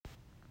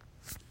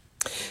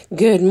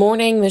Good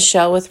morning,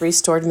 Michelle with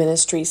Restored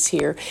Ministries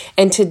here.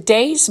 And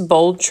today's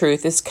bold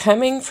truth is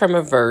coming from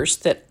a verse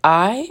that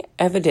I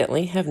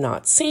evidently have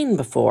not seen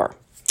before.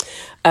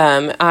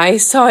 I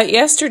saw it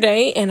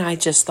yesterday and I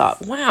just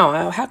thought,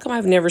 wow, how come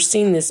I've never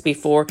seen this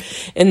before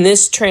in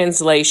this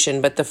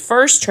translation? But the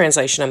first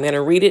translation, I'm going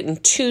to read it in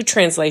two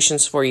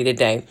translations for you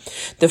today.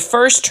 The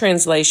first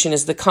translation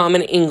is the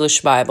Common English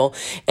Bible,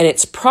 and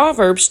it's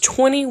Proverbs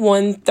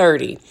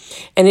 21:30.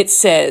 And it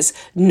says,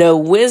 "No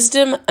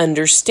wisdom,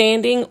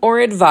 understanding, or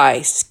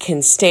advice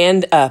can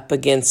stand up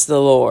against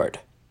the Lord."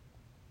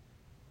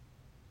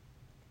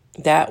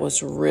 That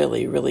was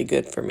really, really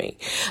good for me.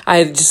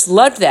 I just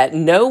loved that.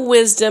 No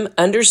wisdom,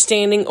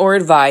 understanding, or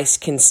advice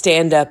can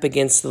stand up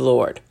against the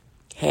Lord.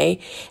 Okay.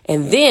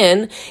 And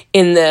then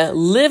in the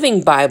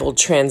Living Bible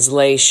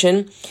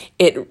translation,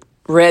 it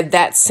read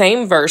that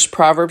same verse,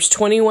 Proverbs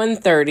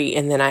 21:30,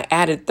 and then I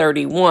added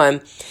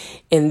 31.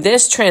 In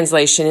this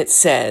translation, it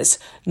says,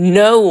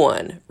 "No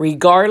one,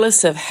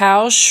 regardless of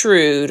how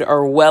shrewd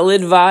or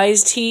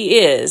well-advised he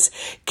is,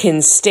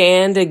 can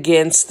stand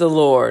against the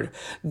Lord.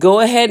 Go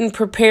ahead and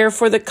prepare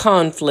for the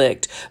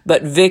conflict,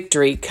 but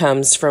victory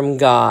comes from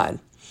God."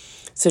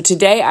 So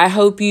today, I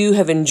hope you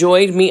have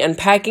enjoyed me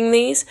unpacking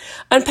these.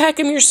 Unpack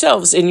them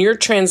yourselves in your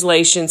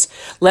translations.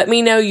 Let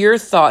me know your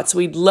thoughts.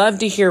 We'd love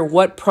to hear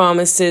what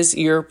promises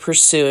you're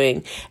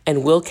pursuing.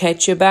 And we'll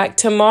catch you back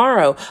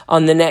tomorrow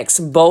on the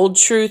next Bold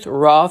Truth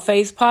Raw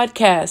Faith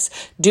podcast.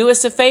 Do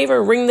us a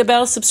favor, ring the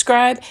bell,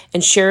 subscribe,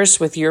 and share us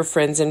with your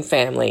friends and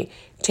family.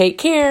 Take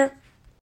care.